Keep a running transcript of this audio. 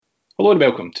Hello and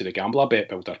welcome to the Gambler Bet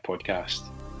Builder podcast.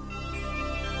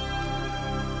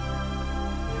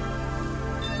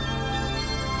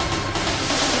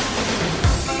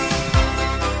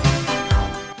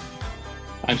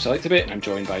 I'm Selectabet and I'm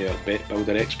joined by our Bet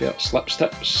Builder expert, Slips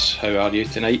Tips. How are you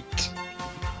tonight?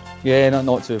 Yeah,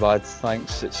 not too bad,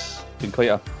 thanks. It's been quite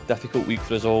a difficult week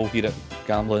for us all here at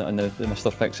Gambling and the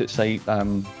Mr. Fix-It site.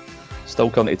 Still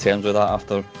coming to terms with that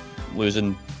after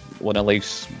losing one of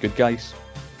life's good guys.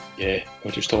 Yeah, we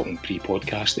were just talking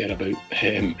pre-podcast there about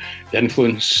the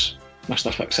influence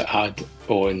Mr. Fix-It had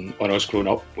on us growing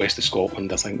up west of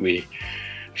Scotland. I think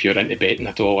if you're into betting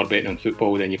at all or betting on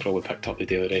football, then you probably picked up the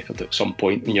Daily Record at some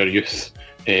point in your youth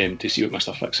to see what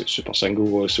Mr. Fix-It's Super Single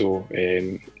was. So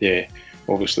yeah,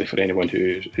 obviously for anyone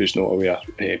who's not aware,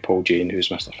 Paul Jane, who's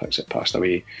Mr. Fix-It, passed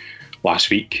away last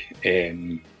week.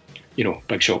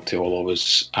 Big shock to all of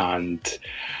us, and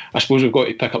I suppose we've got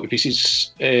to pick up the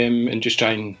pieces and just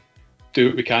try and do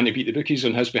what we can to beat the bookies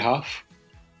on his behalf.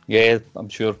 Yeah, I'm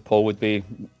sure Paul would be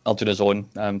urging us on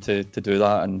to do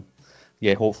that, and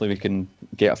yeah, hopefully we can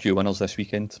get a few winners this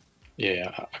weekend.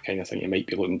 Yeah, I kind of think he might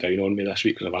be looking down on me this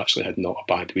week because I've actually had not a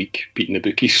bad week beating the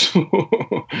bookies. So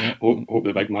hope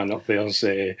the big man up there's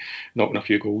knocking a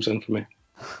few goals in for me.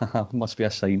 Must be a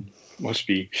sign. Must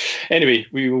be. Anyway,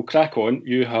 we will crack on.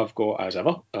 You have got, as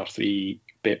ever, our three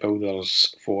bet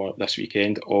builders for this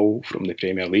weekend, all from the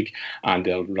Premier League, and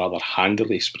they're rather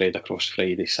handily spread across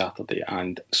Friday, Saturday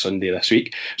and Sunday this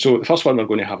week. So the first one we're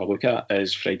going to have a look at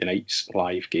is Friday night's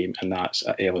live game, and that's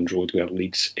at Elland Road, where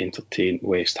Leeds entertain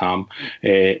West Ham.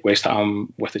 West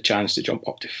Ham with a chance to jump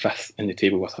up to 5th in the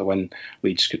table with a win.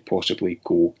 Leeds could possibly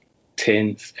go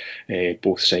 10th.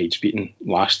 Both sides beaten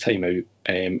last time out,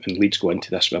 and Leeds go into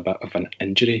this with a bit of an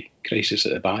injury crisis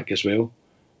at the back as well.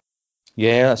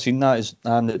 Yeah, I've seen that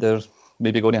they're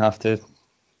maybe going to have to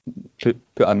put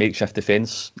a makeshift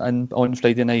defence on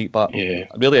Friday night, but yeah,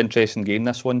 a really interesting game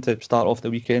this one to start off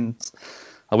the weekend.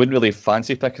 I wouldn't really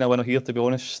fancy picking a winner here, to be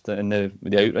honest, in the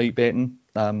outright betting.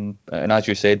 And as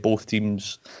you said, both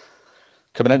teams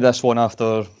coming into this one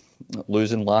after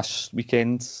losing last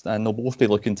weekend, and they'll both be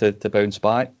looking to bounce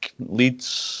back.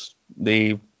 Leeds,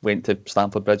 they went to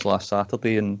Stamford Bridge last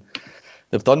Saturday and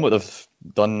they've done what they've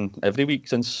done every week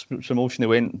since promotion. They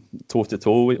went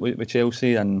toe-to-toe with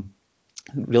Chelsea and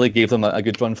really gave them a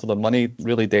good run for their money,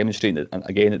 really demonstrating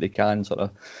again that they can sort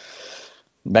of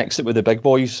mix it with the big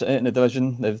boys in the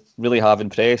division. They really have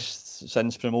impressed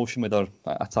since promotion with their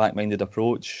attack-minded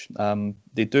approach.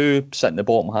 They do sit in the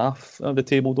bottom half of the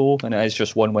table though, and it is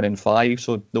just 1 win in 5,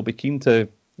 so they'll be keen to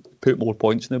put more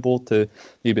points on the board to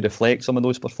maybe reflect some of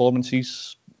those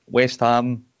performances. West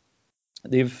Ham,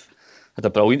 they've had a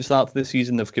brilliant start to the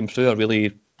season. They've come through a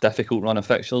really difficult run of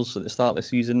fixtures at the start of the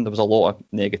season. There was a lot of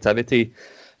negativity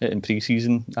in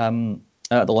pre-season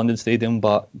at the London Stadium,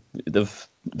 but they've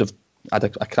had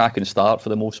a cracking start for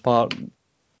the most part.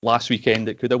 Last weekend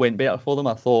it could have went better for them.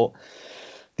 I thought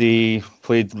they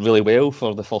played really well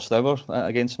for the first hour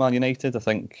against Man United. I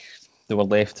think they were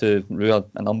left to rue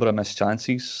a number of missed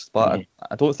chances, but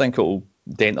I don't think it'll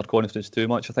dent their confidence too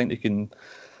much. I think they can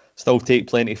still take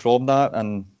plenty from that,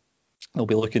 and they'll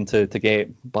be looking to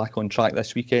get back on track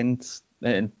this weekend.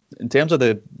 In terms of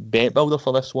the bet builder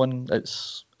for this one,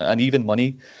 it's an even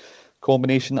money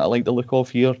combination that I like the look of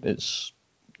here. It's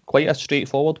quite a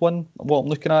straightforward one. What I'm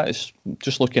looking at is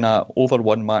just looking at over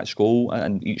one match goal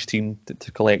and each team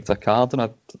to collect a card, and I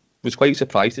was quite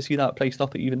surprised to see that priced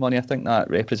up at even money. I think that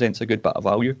represents a good bit of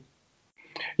value.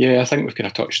 Yeah, I think we've kind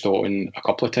of touched on a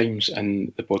couple of times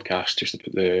in the podcast just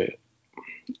about the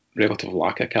relative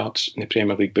lack of cards in the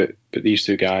Premier League, but these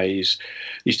two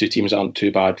teams aren't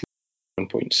too bad.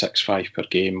 1.65 per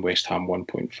game, West Ham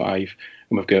 1.5, and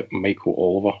we've got Michael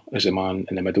Oliver as the man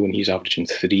in the middle, and he's averaging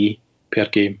 3 per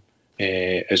game,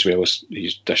 as well as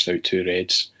he's dished out 2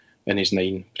 reds in his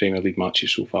 9 Premier League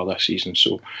matches so far this season.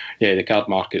 So yeah, the card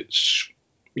market's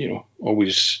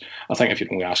always, I think if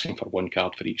you're only asking for 1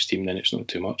 card for each team, then it's not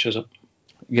too much, is it?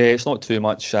 Yeah, it's not too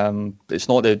much. It's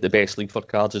not the best league for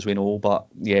cards, as we know, but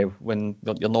yeah, when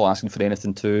you're not asking for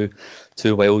anything too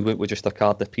wild with just a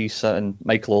card apiece. And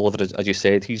Michael Oliver, as you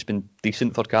said, he's been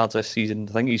decent for cards this season.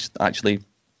 I think he's actually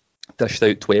dished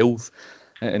out 12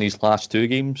 in his last 2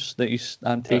 games that he's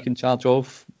taken charge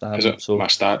of. So my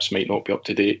stats might not be up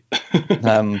to date.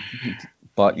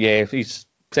 But yeah, he's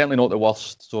certainly not the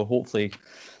worst. So hopefully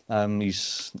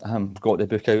he's got the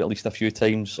book out at least a few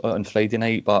times on Friday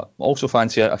night. But also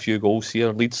fancy a few goals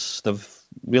here. Leeds, they've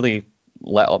really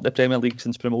lit up the Premier League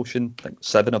since promotion. I think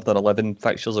 7 of their 11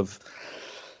 fixtures have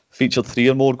featured 3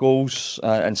 or more goals,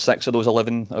 and 6 of those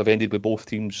 11 have ended with both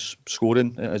teams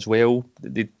scoring as well.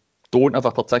 They don't have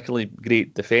a particularly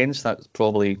great defence. That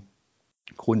probably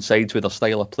coincides with their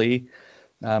style of play.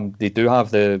 They do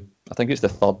have I think it's the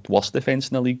third worst defence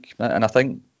in the league, and I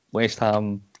think West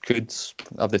Ham could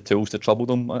have the tools to trouble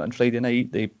them on Friday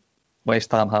night.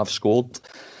 West Ham have scored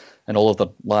in all of their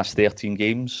last 13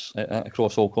 games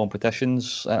across all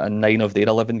competitions, and 9 of their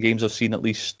 11 games have seen at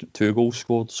least 2 goals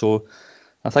scored. So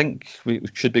I think we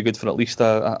should be good for at least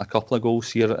a couple of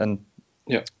goals here. And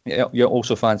you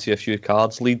also fancy a few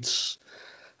cards. Leeds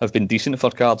have been decent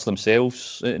for cards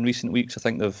themselves in recent weeks. I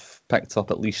think they've picked up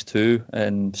at least 2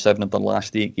 in 7 of their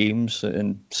last 8 games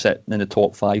and sitting in the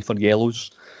top 5 for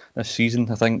yellows this season.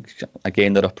 I think,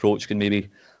 again, their approach can maybe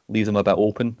leave them a bit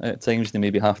open at times. They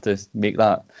maybe have to make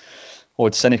that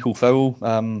odd cynical foul.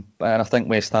 And I think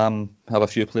West Ham have a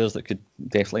few players that could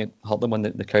definitely hurt them on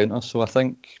the counter. So I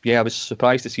think, I was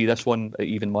surprised to see this one at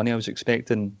even money. I was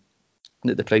expecting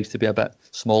the price to be a bit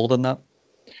smaller than that.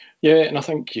 Yeah, and I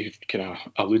think you've kind of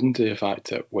alluding to the fact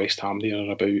that West Ham there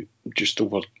are about just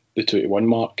over the 2-1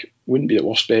 mark. Wouldn't be the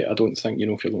worst bet, I don't think,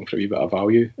 if you're looking for a wee bit of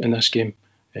value in this game.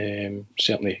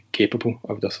 Certainly capable,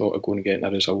 I would have thought, of going and getting a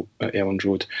result at Elland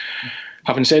Road.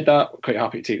 Having said that, quite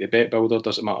happy to take the bet builder,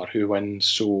 doesn't matter who wins.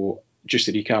 So just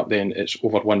to recap then, it's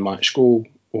over 1 match goal,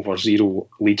 over 0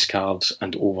 Leeds cards,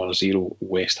 and over 0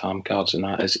 West Ham cards, and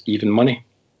that is even money.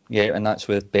 Yeah, and that's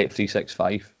with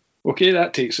Bet365. Okay,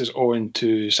 that takes us on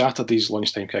to Saturday's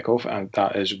lunchtime kickoff, and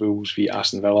that is Wolves v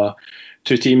Aston Villa.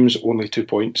 2 teams, only 2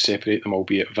 points separate them,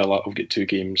 albeit Villa have got 2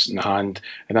 games in hand,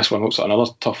 and this one looks like another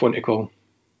tough one to call.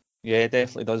 Yeah, it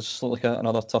definitely does look like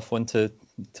another tough one to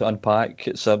unpack.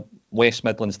 It's a West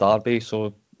Midlands derby,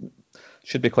 so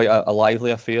should be quite a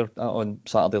lively affair on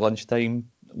Saturday lunchtime.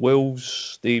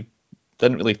 Wolves, they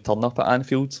didn't really turn up at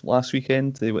Anfield last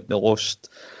weekend. They lost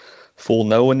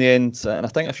 4-0 in the end, and I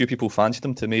think a few people fancied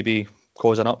them to maybe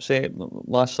cause an upset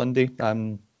last Sunday.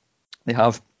 They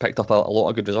have picked up a lot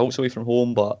of good results away from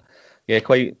home, but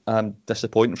quite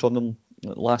disappointing from them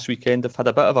last weekend. They've had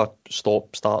a bit of a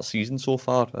stop-start season so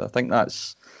far. I think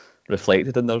that's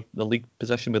reflected in their league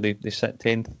position where they sit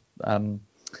 10th.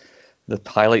 The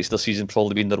highlights of the season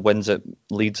probably been their wins at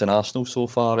Leeds and Arsenal so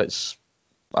far. It's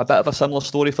a bit of a similar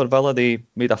story for Villa. They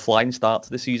made a flying start to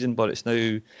the season, but it's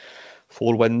now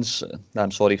 4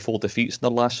 defeats in their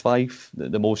last 5.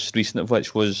 The most recent of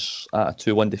which was a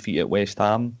 2-1 defeat at West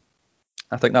Ham.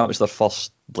 I think that was their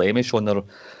first blemish on their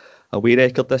away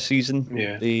record this season.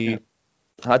 They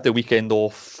had the weekend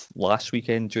off last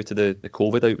weekend due to the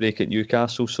COVID outbreak at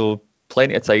Newcastle, so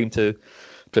plenty of time to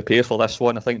prepare for this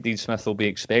one. I think Dean Smith will be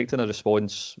expecting a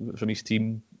response from his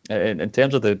team. In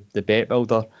terms of the bet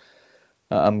builder,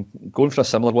 I'm going for a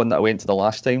similar one that I went to the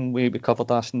last time we covered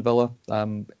Aston Villa.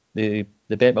 The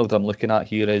bet builder I'm looking at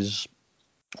here is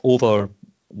over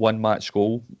 1 match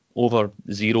goal, over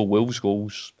 0 Wolves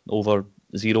goals, over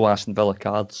 0 Aston Villa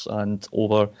cards, and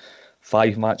over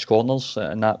 5 match corners,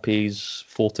 and that pays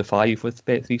 4-5 with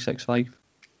Bet365.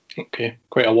 Okay,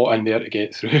 quite a lot in there to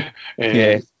get through.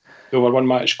 Over 1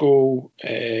 match goal,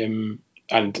 and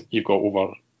you've got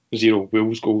over 0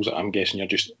 Wolves goals. I'm guessing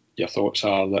your thoughts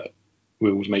are that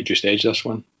Wolves might just edge this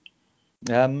one.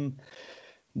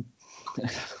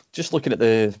 Just looking at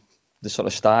the sort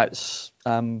of stats,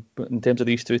 in terms of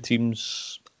these 2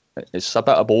 teams, it's a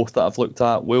bit of both that I've looked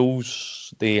at.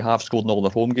 Wolves, they have scored in all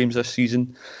their home games this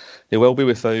season. They will be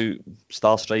without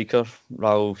star striker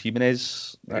Raul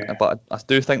Jimenez, but I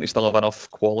do think they still have enough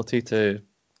quality to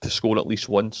score at least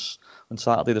once on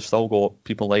Saturday. They've still got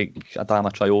people like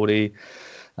Adama Traore,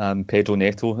 Pedro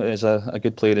Neto is a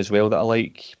good player as well that I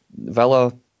like.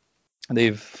 Villa,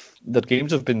 their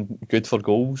games have been good for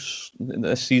goals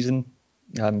this season.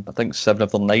 I think 7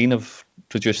 of their 9 have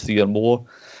produced 3 or more.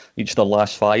 Each of their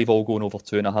last 5 all going over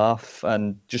 2.5.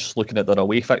 And just looking at their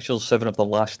away fixtures, 7 of their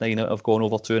last 9 have gone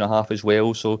over 2.5 as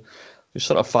well. So just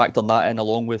sort of factor that in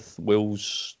along with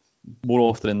Wolves. More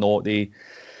often than not, they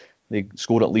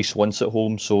score at least once at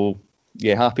home. So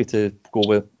happy to go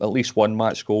with at least 1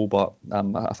 match goal, but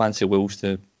I fancy Wolves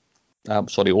to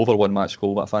over 1 match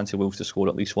goal, but I fancy Wolves to score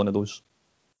at least one of those.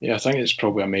 Yeah, I think it's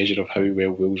probably a measure of how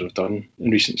well Wolves have done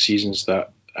in recent seasons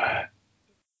that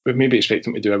we'd maybe expect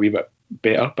them to do a wee bit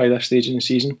better by this stage in the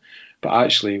season. But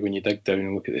actually, when you dig down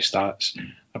and look at the stats,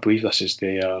 I believe this is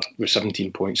with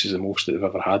 17 points is the most that they've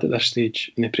ever had at this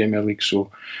stage in the Premier League. So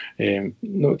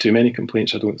not too many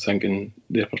complaints, I don't think, in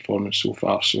their performance so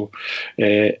far. So,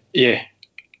 No,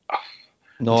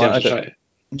 I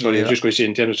was just going to say,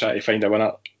 in terms of trying to find a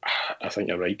winner, I think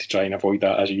you're right to try and avoid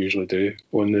that as you usually do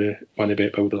on the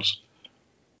bet builders.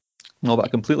 No, but I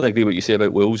completely agree with what you say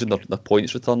about Wolves and their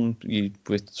points return. We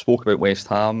spoke about West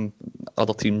Ham,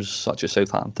 other teams such as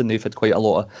Southampton. They've had quite a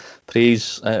lot of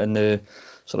praise in the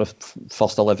sort of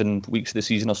first 11 weeks of the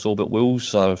season or so. But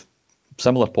Wolves are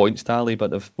similar points tally,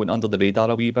 but they've went under the radar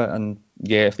a wee bit. And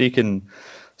yeah, if they can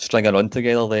string a run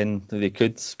together, then they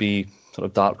could be sort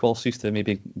of dark horses to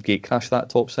maybe gate crash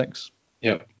that top six.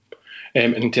 Yeah.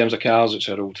 In terms of Cards, it's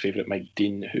our old favourite Mike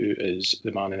Dean, who is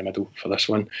the man in the middle for this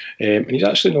one. And he's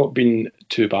actually not been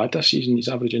too bad this season. He's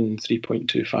averaging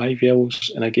 3.25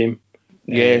 yellows in a game.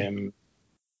 Yeah.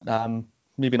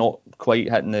 Maybe not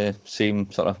quite hitting the same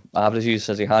sort of averages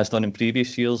as he has done in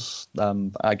previous years.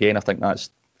 Again, I think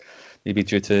that's maybe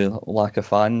due to lack of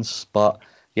fans. But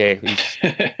yeah,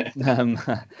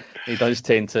 he does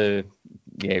tend to,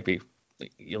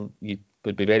 you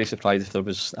would be very surprised if there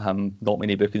was not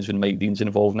many bookings when Mike Dean's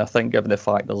involved. And I think given the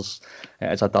fact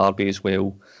it's a derby as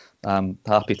well,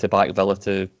 happy to back Villa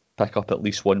to pick up at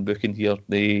least one booking here.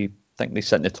 They think they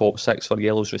sit in the top six for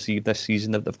yellows received this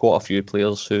season. They've got a few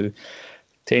players who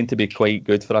tend to be quite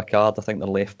good for a card. I think their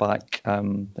left back,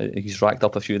 he's racked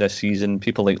up a few this season.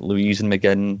 People like Louise and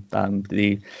McGinn,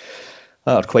 they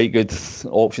are quite good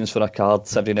options for a card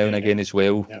every now and again as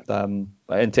well. Yeah.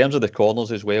 In terms of the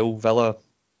corners as well, Villa,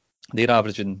 they're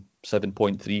averaging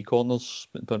 7.3 corners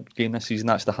per game this season.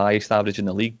 That's the highest average in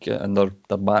the league, and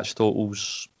their match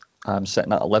totals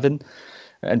sitting at 11.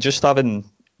 And just having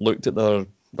looked at their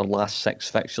last six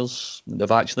fixtures,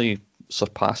 they've actually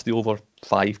surpassed the over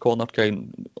 5 corner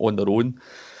count on their own.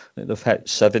 They've hit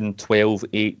 7, 12,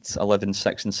 8, 11,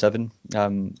 6 and 7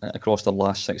 across their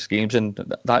last 6 games, and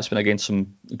that's been against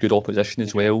some good opposition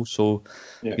as well. So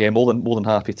yeah, more than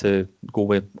happy to go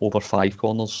with over 5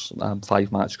 corners,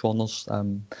 5 match corners,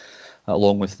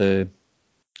 along with the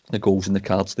goals and the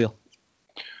cards there.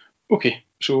 Okay,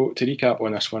 so to recap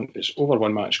on this one, it's over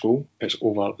 1 match goal, it's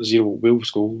over 0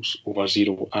 Wolves goals, over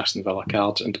 0 Aston Villa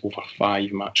cards, and over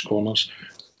 5 match corners.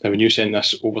 Now, when you sent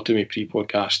this over to me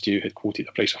pre-podcast, you had quoted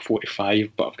a price of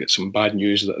 45, but I've got some bad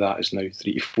news that is now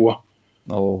 34.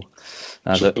 Oh,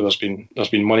 so there's been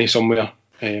money somewhere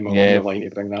along the line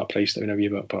to bring that price down a wee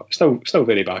bit, but still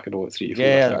very backable at 34.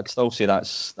 Yeah, I'd still say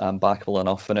that's backable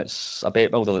enough, and it's a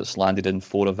bet builder that's landed in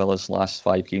 4 of Villa's last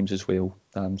 5 games as well.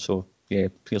 So yeah,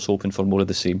 here's hoping for more of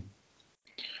the same.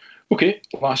 Okay,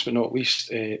 last but not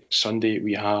least, Sunday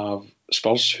we have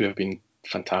Spurs, who have been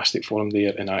fantastic for them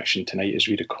there in action tonight as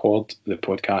we record the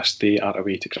podcast. They are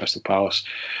away to Crystal Palace,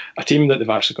 a team that they've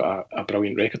actually got a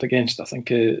brilliant record against. I think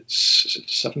it's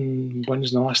 7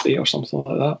 wins in the last 8 or something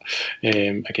like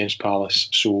that against Palace.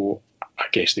 So I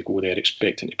guess they go there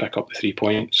expecting to pick up the 3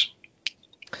 points.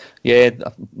 Yeah,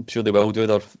 I'm sure they will do.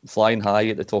 They're flying high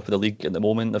at the top of the league at the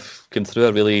moment. They've come through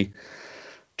a really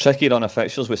tricky run of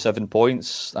fixtures with 7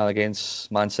 points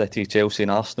against Man City, Chelsea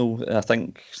and Arsenal. And I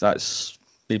think that's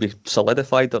maybe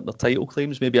solidified their title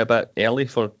claims, maybe a bit early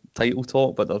for title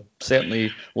talk, but they're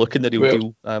certainly looking the real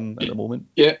deal at the moment.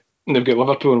 Yeah, and they've got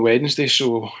Liverpool on Wednesday,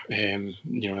 so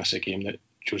that's a game that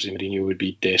Jose Mourinho would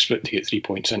be desperate to get 3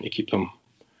 points in to keep them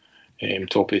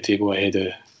top of the table ahead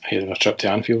of a trip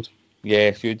to Anfield.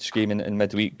 Yeah, huge game in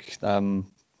midweek.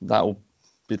 That'll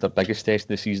be their biggest test of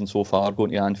the season so far,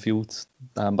 going to Anfield.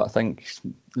 But I think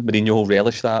Mourinho will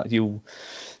relish that. He'll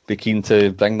be keen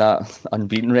to bring that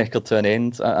unbeaten record to an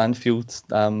end at Anfield.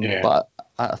 But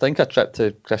I think a trip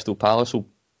to Crystal Palace will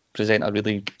present a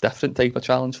really different type of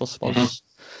challenge for Spurs.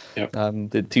 Mm-hmm.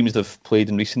 The teams they've played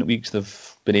in recent weeks,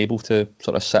 they've been able to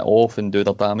sort of sit off and do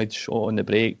their damage on the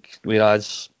break,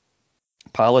 whereas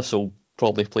Palace will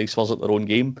probably play Spurs at their own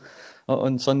game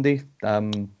on Sunday.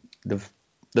 They're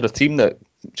a team that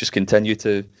just continue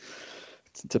to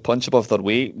punch above their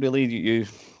weight, really.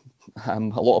 A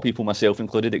lot of people, myself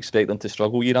included, expect them to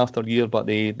struggle year after year, but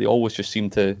they always just seem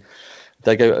to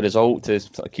dig out a result to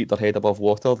sort of keep their head above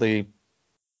water. They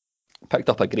picked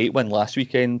up a great win last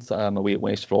weekend away at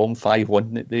West Brom,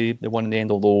 5-1 they won in the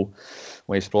end, although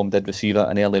West Brom did receive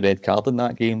an early red card in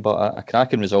that game, but a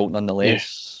cracking result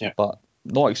nonetheless. Yeah. But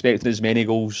not expecting as many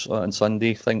goals on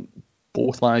Sunday. I think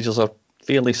both managers are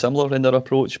fairly similar in their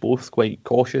approach, both quite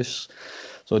cautious,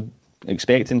 so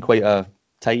expecting quite a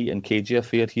tight and cagey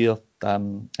affair here.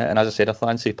 And as I said, I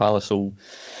fancy Palace will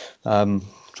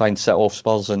try and sit off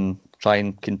Spurs and try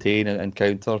and contain and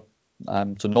counter.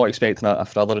 So not expecting a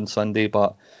thriller on Sunday,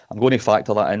 but I'm going to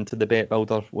factor that into the bet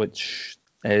builder, which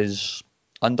is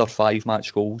under 5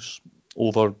 match goals,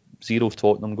 over 0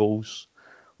 Tottenham goals,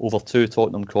 over 2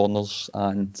 Tottenham corners,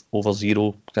 and over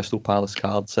 0 Crystal Palace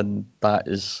cards, and that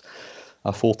is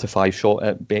a 4 to 5 shot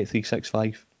at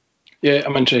Bet365. Yeah,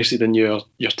 I'm interested in your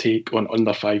take on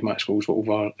under 5 match goals but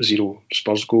over 0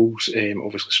 Spurs goals.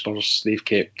 Obviously, Spurs, they've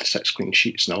kept 6 clean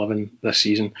sheets in 11 this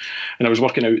season. And I was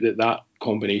working out that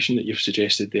combination that you've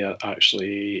suggested there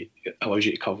actually allows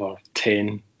you to cover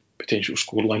 10 potential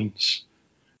score lines.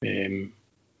 Any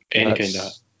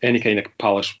kind of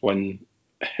Palace win,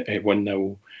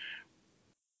 1-0,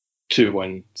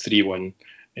 2-1, 3-1,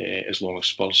 as long as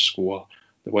Spurs score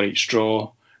the one each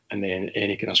draw, and then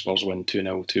any kind of Spurs win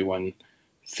 2-0, 2-1,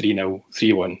 3-0,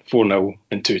 3-1, 4-0,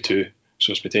 and 2-2.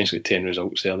 So it's potentially 10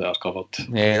 results there that are covered.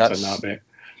 Yeah, that's that bet.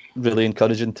 Really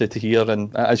encouraging to hear.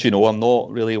 And as you know, I'm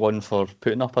not really one for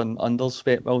putting up an unders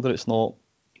bet builder. It's not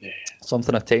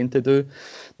something I tend to do.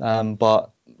 But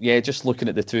yeah, just looking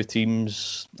at the two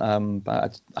teams,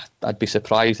 I'd be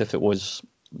surprised if it was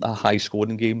a high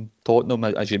scoring game. Tottenham,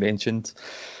 as you mentioned,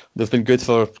 they've been good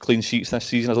for clean sheets this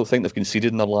season. I don't think they've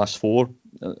conceded in their last 4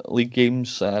 league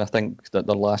games, and I think that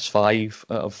their last 5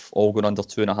 have all gone under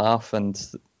 2.5. And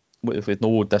with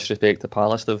no disrespect to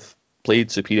Palace, they've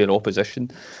played superior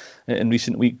opposition in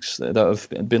recent weeks that have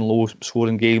been low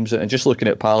scoring games. And just looking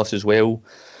at Palace as well,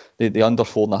 the under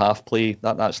 4.5 play,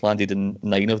 that's landed in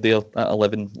 9 of their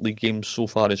 11 league games so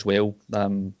far as well,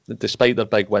 despite their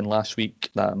big win last week.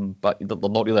 But they're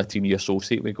not really a team you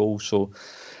associate with goals. So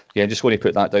yeah, just want to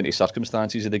put that down to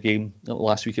circumstances of the game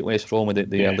last week at West Brom with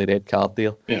the early red card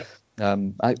there. Yeah.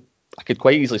 I could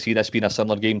quite easily see this being a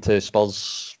similar game to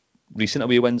Spurs' recent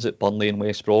away wins at Burnley and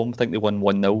West Brom. I think they won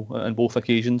 1-0 on both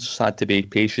occasions. Had to be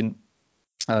patient.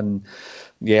 And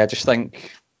yeah, I just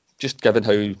think, just given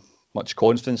how much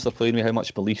confidence they're playing with, how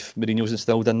much belief Mourinho's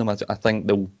instilled in them, I think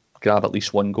they'll grab at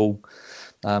least one goal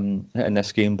in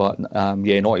this game. But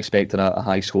yeah, not expecting a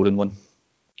high scoring one.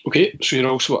 Okay, so you're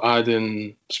also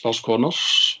adding Spurs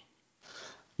corners?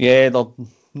 Yeah, they're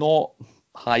not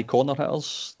high corner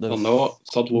hitters. They're not.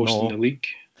 Third lowest in the league.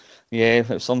 Yeah,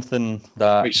 it's something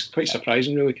that... Quite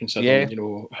surprising, really, considering,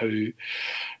 how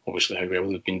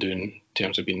well they've been doing in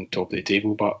terms of being top of the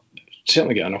table, but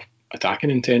certainly get enough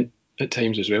attacking intent at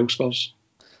times as well, Spurs.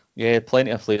 Yeah, plenty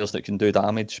of players that can do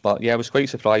damage, but yeah, I was quite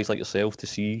surprised, like yourself, to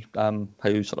see how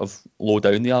sort of low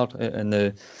down they are in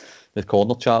the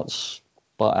corner charts.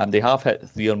 But they have hit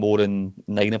 3 or more in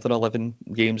 9 of their 11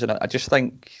 games, and I just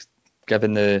think,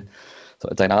 given the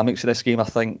sort of dynamics of this game, I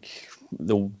think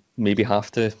they'll maybe have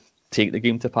to take the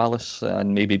game to Palace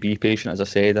and maybe be patient, as I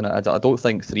said. And I don't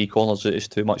think 3 corners is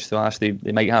too much to ask. They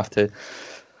might have to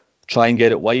try and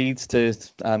get it wide to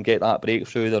get that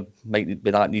breakthrough. There might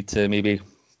be that need to maybe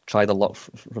try the luck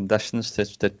from distance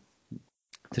to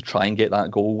try and get that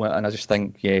goal. And I just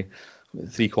think,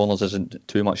 3 corners isn't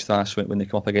too much to ask when they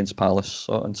come up against Palace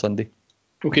on Sunday.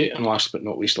 Okay, and last but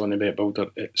not least on the bet builder,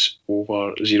 it's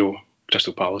over 0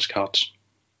 Crystal Palace cards.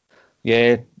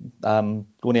 Yeah, going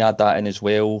to add that in as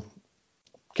well.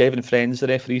 Kevin Friend's the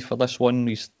referee for this one.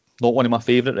 He's not one of my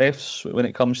favourite refs when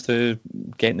it comes to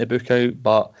getting the book out,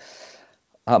 but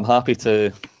I'm happy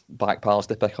to back Palace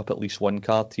to pick up at least 1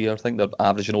 card here. I think they're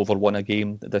averaging over 1 a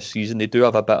game this season. They do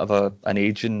have a bit of an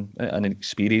aging and an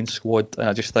experienced squad, and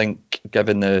I just think,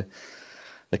 given the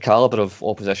calibre of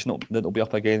opposition that they'll be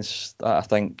up against, I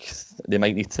think they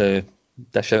might need to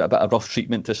dish out a bit of rough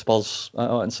treatment to Spurs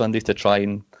on Sunday to try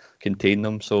and contain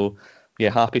them. So yeah,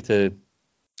 happy to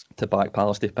back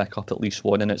Palace to pick up at least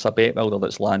 1, and it's a bet builder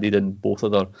that's landed in both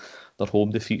of their home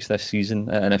defeats this season.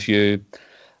 And if you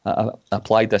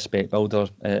applied this bet builder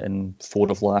in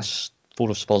 4 of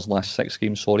Spurs' last 6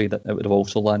 games, that it would have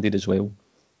also landed as well.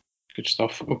 Good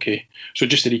stuff. Okay, so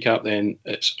just to recap then,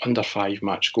 it's under 5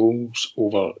 match goals,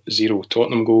 over 0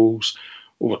 Tottenham goals,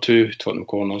 over 2 Tottenham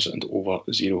corners, and over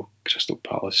 0 Crystal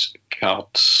Palace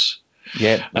cards.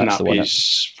 Yeah, and that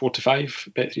pays 4 to 5,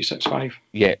 Bet365.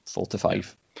 Yeah, 4 to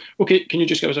 5. Okay, can you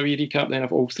just give us a wee recap then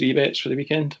of all 3 bets for the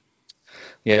weekend?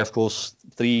 Yeah, of course,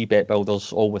 3 bet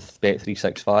builders, all with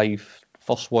Bet365.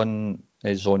 First one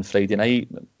is on Friday night,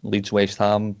 Leeds West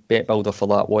Ham. Bet builder for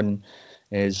that one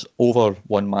is over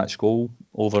 1 match goal,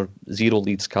 over 0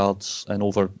 Leeds cards, and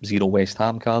over 0 West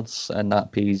Ham cards, and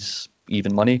that pays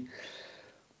even money.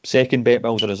 Second bet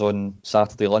builder is on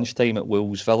Saturday lunchtime at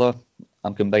Wolves Villa.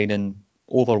 I'm combining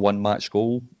over 1 match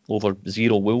goal, over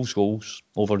 0 Wolves goals,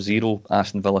 over 0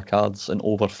 Aston Villa cards, and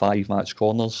over 5 match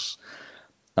corners.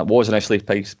 That was initially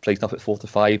priced up at 4 to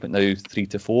 5, but now 3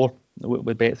 to 4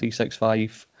 with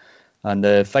Bet365. And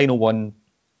the final one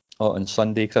on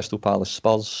Sunday, Crystal Palace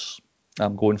Spurs.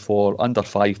 I'm going for under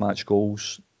 5 match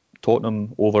goals,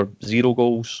 Tottenham over 0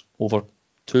 goals, over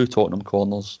 2 Tottenham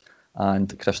corners,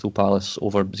 and Crystal Palace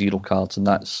over 0 cards, and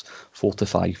that's 4 to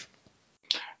 5.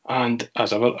 And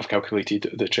as ever, I've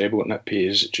calculated the treble, and it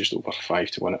pays just over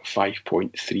 5 to 1 at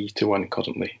 5.3 to 1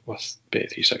 currently with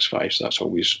Bet365. So that's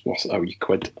always worth a wee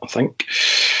quid, I think.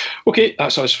 Okay,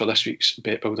 that's us for this week's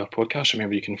Bet Builder podcast.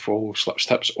 Remember, you can follow Slips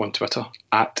Tips on Twitter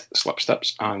at Slips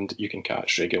Tips, and you can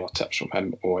catch regular tips from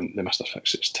him on the Mr.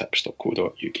 Fixit's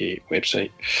tips.co.uk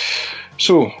website.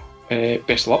 So,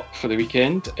 best of luck for the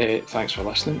weekend. Thanks for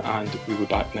listening, and we'll be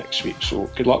back next week. So,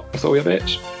 good luck with all your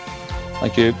bets.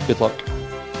 Thank you. Good luck.